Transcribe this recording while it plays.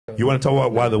You want to talk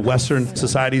about why the Western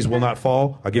societies will not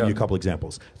fall? I'll give you a couple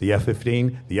examples. The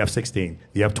F-15, the F-16,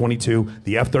 the F-22,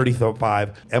 the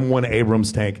F-35, M1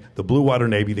 Abrams tank, the Blue Water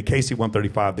Navy, the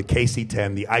KC-135, the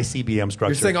KC-10, the ICBM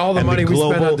structure. You're saying all the money we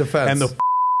spend on defense. And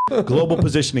the global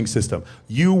positioning system.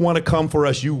 You want to come for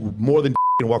us, you more than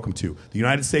welcome to. The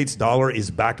United States dollar is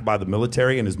backed by the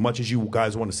military, and as much as you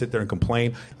guys want to sit there and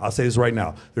complain, I'll say this right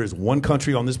now. There's one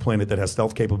country on this planet that has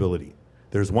stealth capability.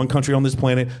 There's one country on this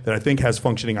planet that I think has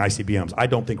functioning ICBMs. I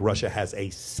don't think Russia has a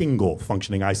single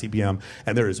functioning ICBM,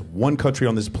 and there is one country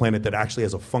on this planet that actually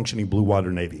has a functioning blue water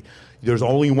navy. There's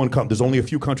only there's only a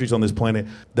few countries on this planet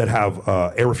that have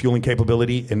air refueling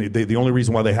capability, and the only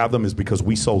reason why they have them is because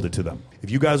we sold it to them. If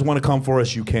you guys want to come for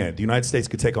us, you can. The United States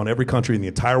could take on every country in the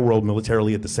entire world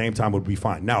militarily at the same time, would be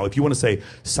fine. Now, if you want to say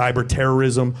cyber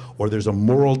terrorism or there's a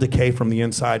moral decay from the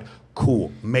inside,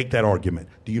 cool, make that argument.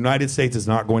 The United States is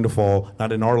not going to fall,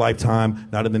 not in our lifetime,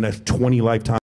 not in the next 20 lifetimes.